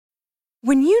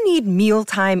When you need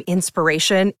mealtime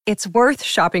inspiration, it's worth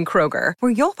shopping Kroger,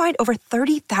 where you'll find over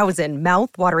 30,000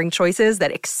 mouth-watering choices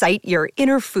that excite your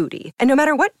inner foodie. And no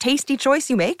matter what tasty choice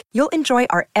you make, you'll enjoy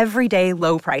our everyday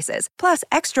low prices, plus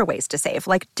extra ways to save,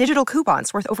 like digital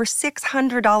coupons worth over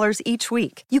 $600 each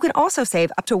week. You can also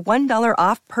save up to $1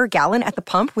 off per gallon at the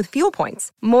pump with fuel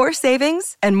points. More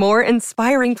savings and more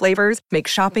inspiring flavors make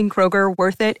shopping Kroger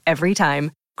worth it every time.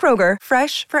 Kroger,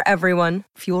 fresh for everyone.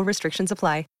 Fuel restrictions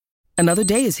apply. Another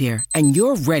day is here, and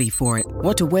you're ready for it.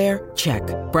 What to wear? Check.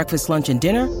 Breakfast, lunch, and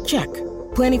dinner? Check.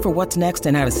 Planning for what's next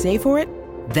and how to save for it?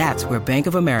 That's where Bank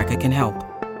of America can help.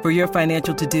 For your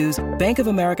financial to-dos, Bank of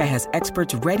America has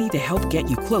experts ready to help get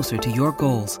you closer to your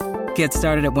goals. Get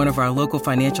started at one of our local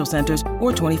financial centers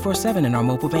or 24/7 in our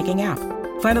mobile banking app.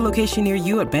 Find a location near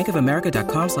you at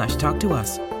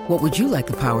bankofamerica.com/talktous. What would you like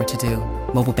the power to do?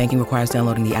 Mobile banking requires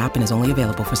downloading the app and is only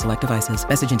available for select devices.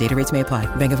 Message and data rates may apply.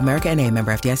 Bank of America N.A.,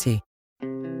 member FDIC.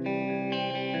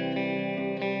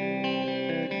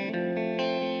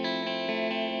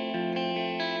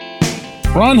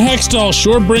 Ron Hextall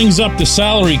sure brings up the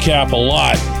salary cap a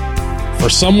lot for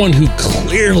someone who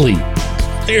clearly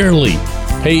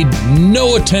paid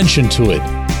no attention to it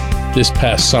this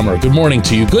past summer. Good morning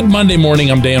to you. Good Monday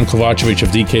morning. I'm Dejan Kovacevic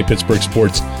of DK Pittsburgh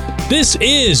Sports. This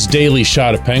is Daily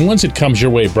Shot of Penguins. It comes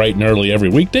your way bright and early every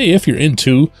weekday if you're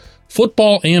into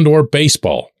football and or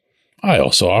baseball. I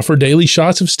also offer daily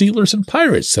shots of Steelers and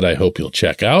Pirates that I hope you'll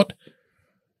check out.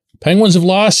 Penguins have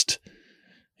lost.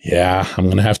 Yeah, I'm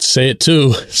going to have to say it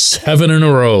too. 7 in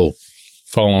a row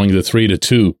following the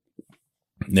 3-2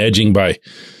 edging by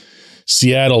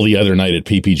Seattle the other night at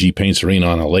PPG Paints Arena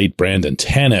on a late Brandon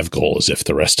Tanev goal, as if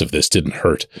the rest of this didn't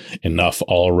hurt enough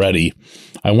already.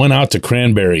 I went out to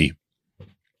Cranberry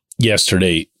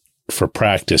yesterday for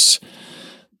practice,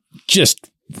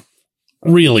 just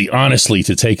really honestly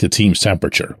to take the team's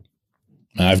temperature.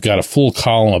 I've got a full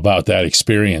column about that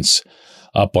experience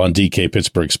up on DK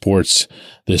Pittsburgh Sports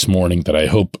this morning that I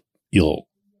hope you'll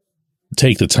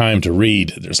take the time to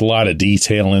read. There's a lot of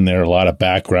detail in there, a lot of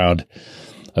background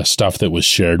stuff that was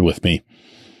shared with me.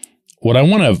 What I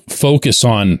want to focus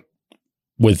on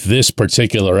with this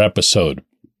particular episode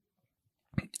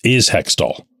is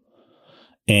Hextall.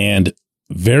 And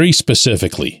very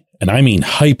specifically, and I mean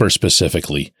hyper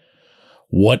specifically,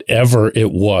 whatever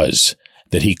it was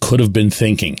that he could have been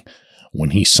thinking when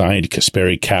he signed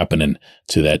Kasperi Kapanen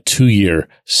to that 2-year,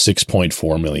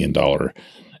 $6.4 million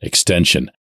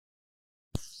extension.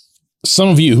 Some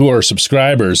of you who are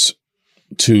subscribers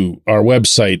to our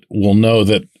website will know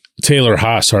that Taylor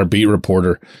Haas, our beat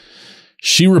reporter,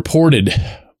 she reported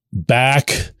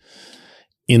back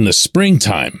in the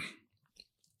springtime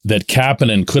that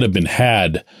Kapanen could have been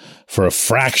had for a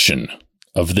fraction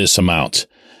of this amount,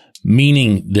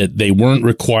 meaning that they weren't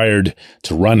required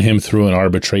to run him through an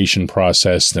arbitration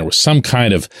process. There was some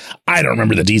kind of, I don't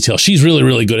remember the details. She's really,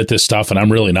 really good at this stuff, and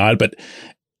I'm really not, but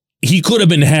he could have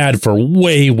been had for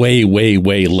way, way, way,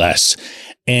 way less.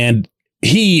 And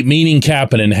he, meaning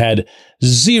Kapanen, had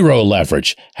zero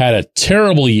leverage, had a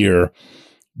terrible year,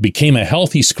 became a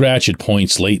healthy scratch at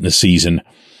points late in the season,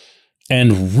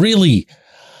 and really,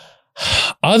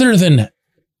 other than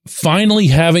finally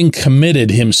having committed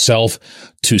himself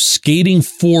to skating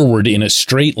forward in a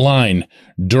straight line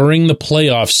during the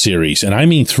playoff series, and I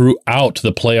mean throughout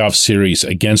the playoff series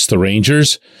against the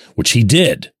Rangers, which he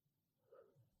did,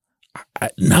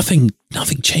 nothing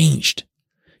changed.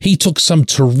 He took some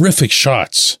terrific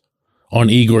shots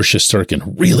on Igor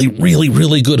Shesterkin. Really, really,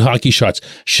 really good hockey shots.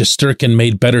 Shesterkin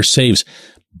made better saves,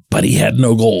 but he had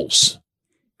no goals.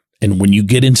 And when you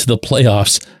get into the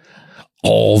playoffs,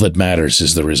 all that matters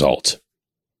is the result.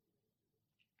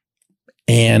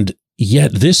 And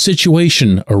yet this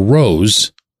situation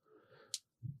arose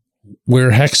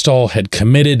where Hextall had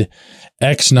committed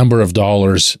X number of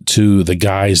dollars to the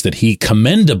guys that he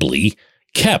commendably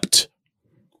kept.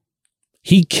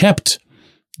 He kept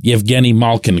Evgeny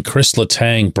Malkin, Chris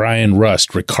Letang, Brian Rust,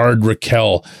 Ricard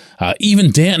Raquel,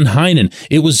 even Danton Heinen.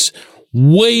 It was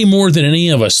way more than any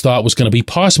of us thought was going to be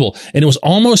possible. And it was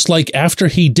almost like after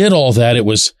he did all that, it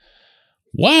was,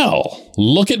 wow,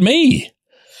 look at me.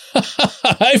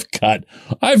 I've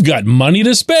got money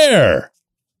to spare.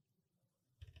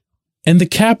 And the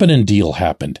Kapanen deal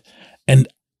happened. And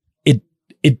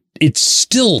it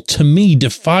still, to me,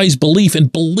 defies belief.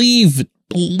 And believe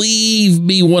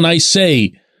me when I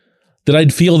say that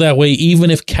I'd feel that way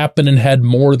even if Kapanen had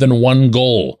more than one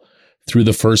goal through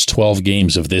the first 12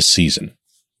 games of this season.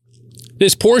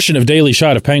 This portion of Daily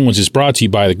Shot of Penguins is brought to you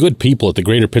by the good people at the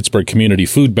Greater Pittsburgh Community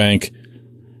Food Bank,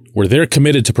 where they're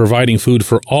committed to providing food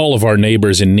for all of our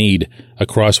neighbors in need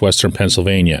across Western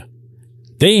Pennsylvania.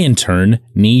 They, in turn,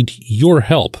 need your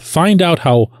help. Find out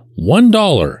how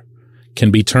 $1 can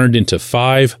be turned into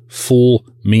 5 full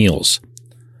meals.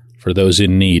 For those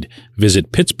in need,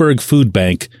 visit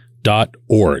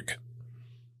pittsburghfoodbank.org.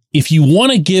 If you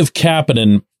want to give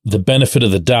Kapanen the benefit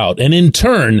of the doubt, and in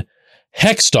turn,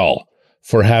 Hextall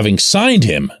for having signed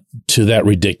him to that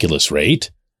ridiculous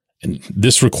rate, and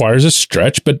this requires a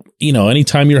stretch, but,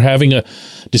 anytime you're having a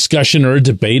discussion or a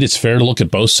debate, it's fair to look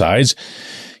at both sides.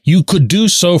 You could do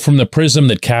so from the prism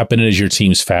that Kapanen is your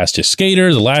team's fastest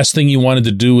skater. The last thing you wanted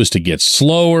to do was to get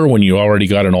slower when you already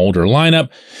got an older lineup.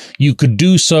 You could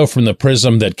do so from the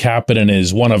prism that Kapanen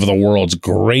is one of the world's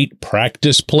great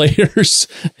practice players.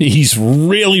 He's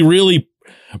really, really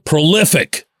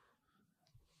prolific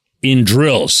in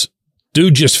drills.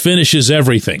 Dude just finishes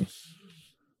everything.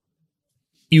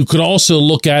 You could also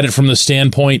look at it from the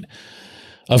standpoint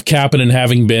of Kapanen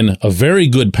having been a very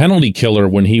good penalty killer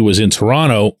when he was in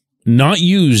Toronto, not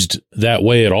used that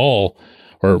way at all,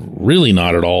 or really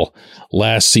not at all,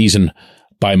 last season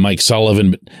by Mike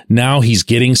Sullivan. But now he's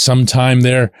getting some time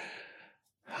there.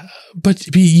 But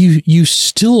you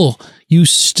still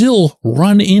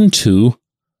run into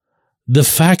the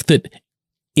fact that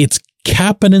it's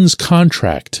Kapanen's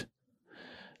contract.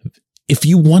 If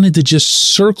you wanted to just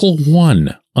circle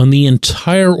one on the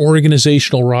entire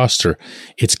organizational roster,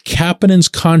 it's Kapanen's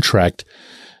contract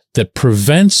that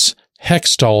prevents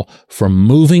Hextall from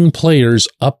moving players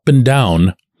up and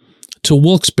down to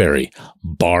Wilkes-Barre,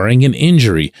 barring an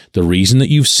injury. The reason that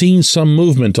you've seen some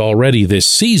movement already this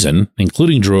season,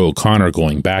 including Drew O'Connor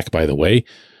going back, by the way,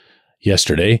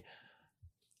 yesterday,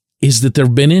 is that there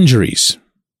have been injuries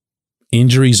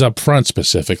up front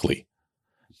specifically.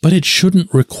 But it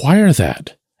shouldn't require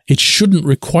that. It shouldn't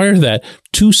require that,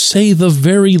 to say the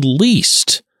very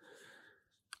least.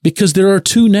 Because there are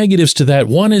two negatives to that.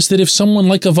 One is that if someone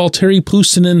like a Valtteri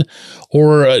Puustinen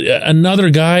or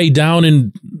another guy down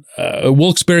in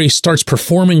Wilkes-Barre starts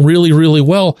performing really, really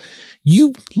well,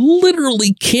 you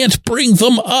literally can't bring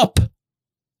them up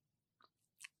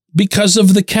because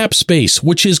of the cap space,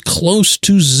 which is close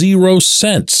to 0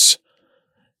 cents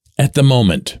at the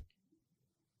moment.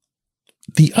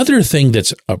 The other thing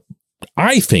that's,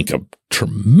 I think, a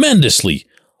tremendously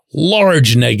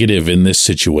large negative in this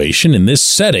situation, in this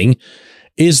setting,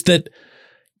 is that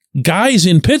guys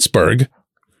in Pittsburgh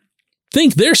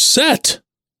think they're set.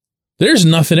 There's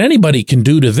nothing anybody can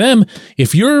do to them.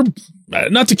 If you're,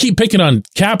 not to keep picking on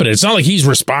Kapanen, it's not like he's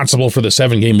responsible for the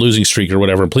 7-game losing streak or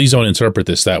whatever. Please don't interpret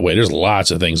this that way. There's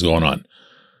lots of things going on.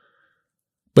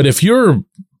 But if you're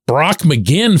Brock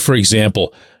McGinn, for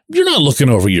example, you're not looking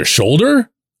over your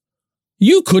shoulder.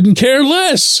 You couldn't care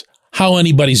less how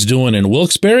anybody's doing in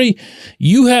Wilkes-Barre.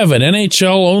 You have an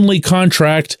NHL-only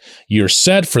contract. You're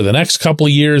set for the next couple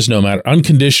of years, no matter,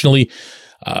 unconditionally.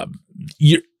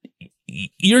 You're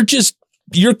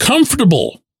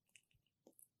comfortable.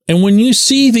 And when you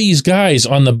see these guys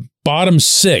on the bottom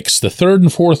 6, the third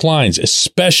and fourth lines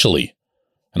especially,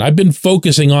 and I've been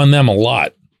focusing on them a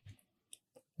lot,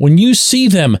 when you see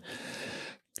them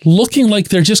looking like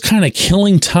they're just kind of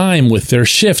killing time with their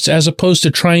shifts as opposed to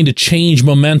trying to change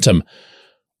momentum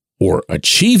or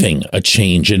achieving a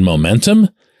change in momentum,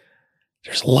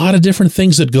 there's a lot of different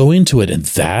things that go into it, and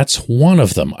that's one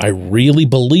of them. I really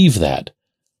believe that.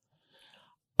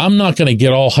 I'm not going to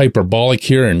get all hyperbolic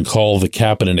here and call the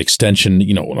Kapanen extension,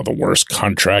 one of the worst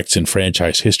contracts in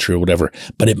franchise history or whatever,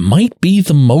 but it might be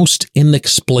the most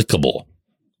inexplicable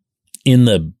in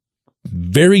the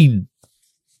very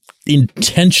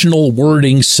intentional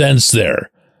wording sense there,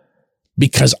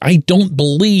 because I don't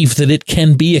believe that it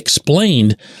can be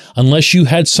explained unless you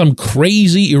had some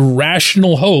crazy,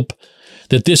 irrational hope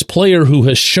that this player who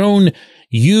has shown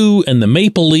you and the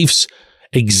Maple Leafs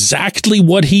exactly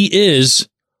what he is,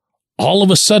 all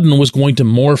of a sudden was going to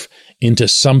morph into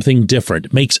something different.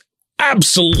 It makes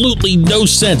absolutely no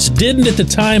sense. Didn't at the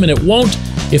time, and it won't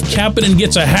if Kapanen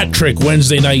gets a hat trick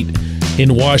Wednesday night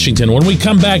in Washington. When we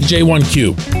come back,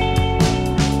 J1Q.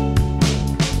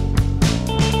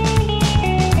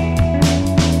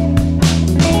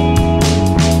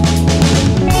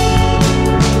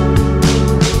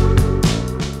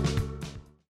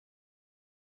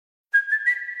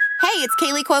 It's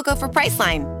Kaylee Cuoco for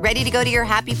Priceline. Ready to go to your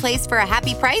happy place for a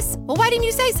happy price? Well, why didn't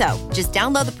you say so? Just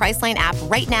download the Priceline app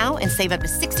right now and save up to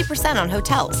 60% on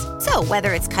hotels. So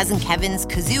whether it's Cousin Kevin's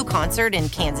Kazoo Concert in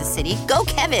Kansas City, go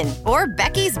Kevin, or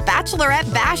Becky's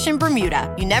Bachelorette Bash in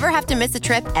Bermuda, you never have to miss a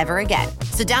trip ever again.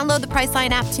 So download the Priceline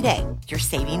app today. Your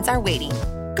savings are waiting.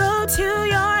 Go to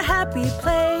your happy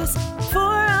place for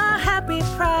a happy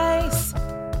price.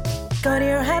 Go to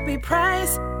your happy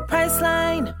price,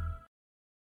 Priceline.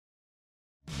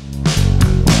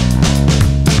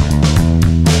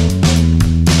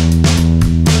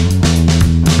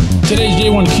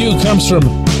 Q1Q comes from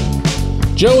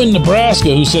Joe in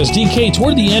Nebraska, who says, DK,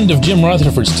 toward the end of Jim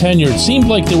Rutherford's tenure, it seemed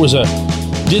like there was a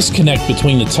disconnect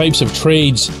between the types of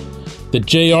trades that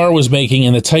JR was making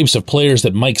and the types of players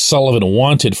that Mike Sullivan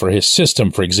wanted for his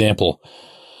system. For example,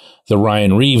 the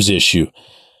Ryan Reeves issue.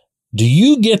 Do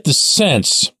you get the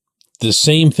sense the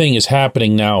same thing is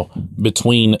happening now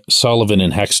between Sullivan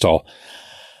and Hextall?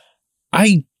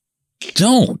 I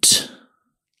don't.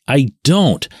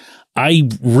 I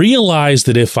realize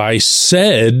that if I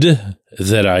said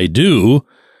that I do,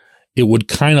 it would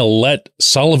kind of let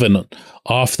Sullivan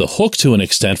off the hook to an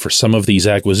extent for some of these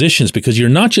acquisitions, because you're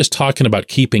not just talking about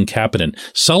keeping Kapanen.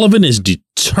 Sullivan is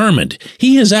determined.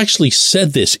 He has actually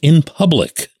said this in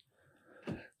public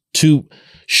to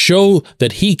show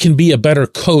that he can be a better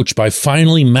coach by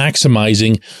finally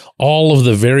maximizing all of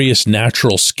the various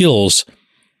natural skills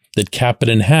that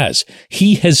Kapanen has.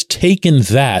 He has taken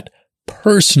that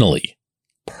personally.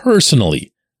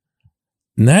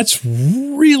 And that's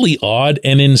really odd.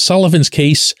 And in Sullivan's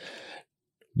case,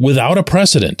 without a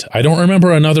precedent. I don't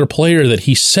remember another player that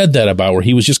he said that about, where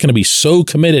he was just going to be so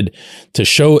committed to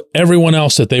show everyone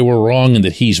else that they were wrong and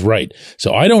that he's right.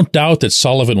 So I don't doubt that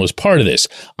Sullivan was part of this.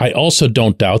 I also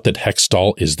don't doubt that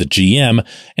Hextall is the GM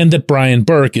and that Brian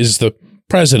Burke is the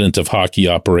president of hockey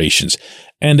operations.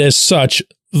 And as such,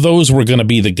 those were going to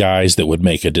be the guys that would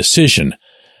make a decision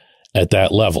at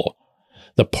that level.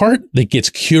 The part that gets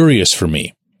curious for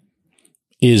me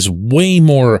is way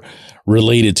more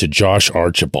related to Josh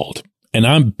Archibald. And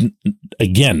I'm,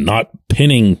 again, not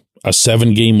pinning a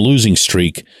 7-game losing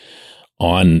streak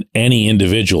on any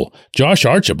individual. Josh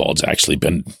Archibald's actually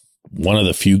been one of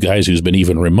the few guys who's been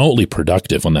even remotely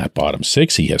productive on that bottom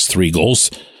six. He has 3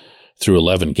 goals through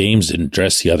 11 games, didn't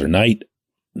dress the other night.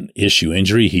 Issue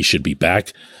injury. He should be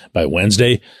back by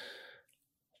Wednesday.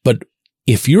 But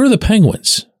if you're the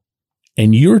Penguins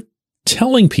and you're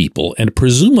telling people and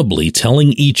presumably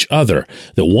telling each other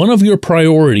that one of your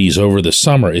priorities over the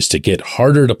summer is to get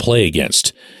harder to play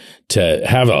against, to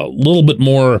have a little bit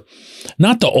more,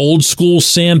 not the old school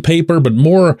sandpaper, but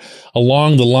more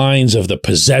along the lines of the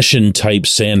possession type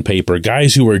sandpaper,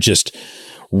 guys who are just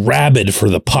rabid for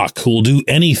the puck, who will do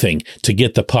anything to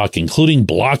get the puck, including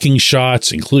blocking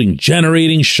shots, including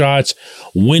generating shots,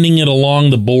 winning it along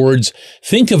the boards.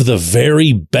 Think of the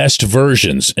very best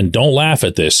versions, and don't laugh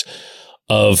at this,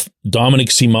 of Dominic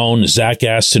Simone, Zach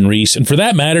Aston-Reese, and for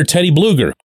that matter, Teddy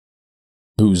Bluger,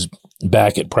 who's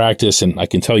back at practice. And I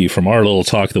can tell you from our little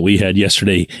talk that we had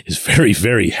yesterday, is very,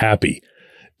 very happy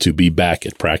to be back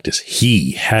at practice.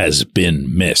 He has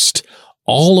been missed.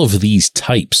 All of these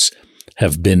types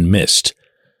have been missed.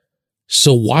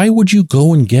 So why would you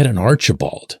go and get an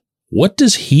Archibald? What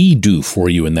does he do for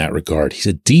you in that regard? He's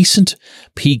a decent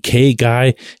PK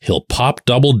guy. He'll pop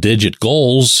double-digit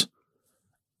goals,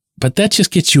 but that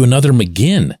just gets you another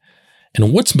McGinn.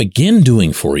 And what's McGinn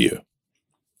doing for you?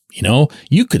 You know,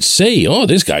 you could say, oh,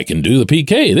 this guy can do the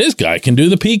PK. This guy can do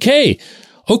the PK.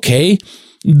 Okay,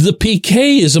 the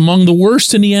PK is among the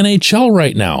worst in the NHL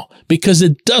right now because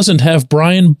it doesn't have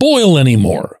Brian Boyle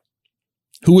anymore,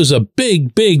 who was a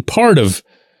big, big part of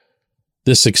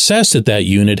the success that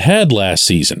unit had last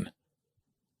season.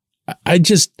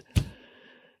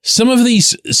 Some of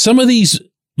these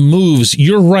moves,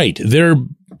 you're right, they're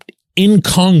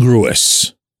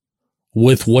incongruous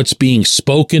with what's being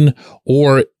spoken,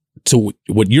 or to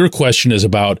what your question is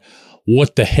about,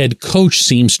 what the head coach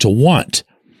seems to want.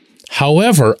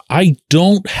 However, I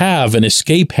don't have an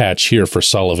escape hatch here for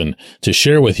Sullivan to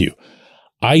share with you.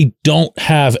 I don't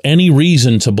have any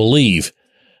reason to believe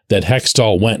that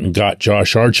Hextall went and got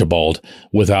Josh Archibald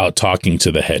without talking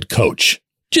to the head coach,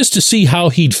 just to see how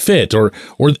he'd fit, or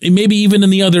maybe even in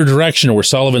the other direction where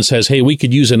Sullivan says, hey, we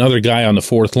could use another guy on the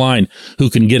fourth line who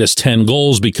can get us 10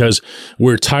 goals because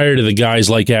we're tired of the guys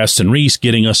like Aston-Reese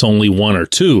getting us only 1 or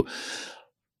 2.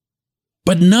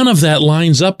 But none of that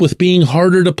lines up with being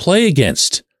harder to play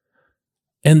against.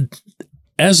 And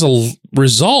as a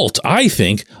result, I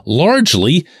think,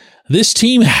 largely, this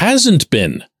team hasn't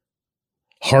been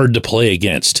hard to play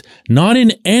against. Not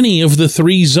in any of the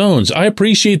 3 zones. I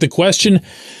appreciate the question.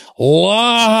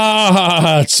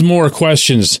 Lots more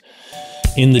questions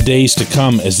in the days to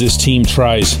come as this team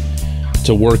tries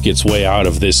to work its way out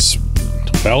of this.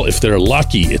 Well, if they're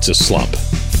lucky, it's a slump.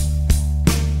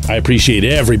 I appreciate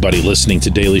everybody listening to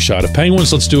Daily Shot of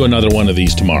Penguins. Let's do another one of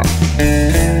these tomorrow.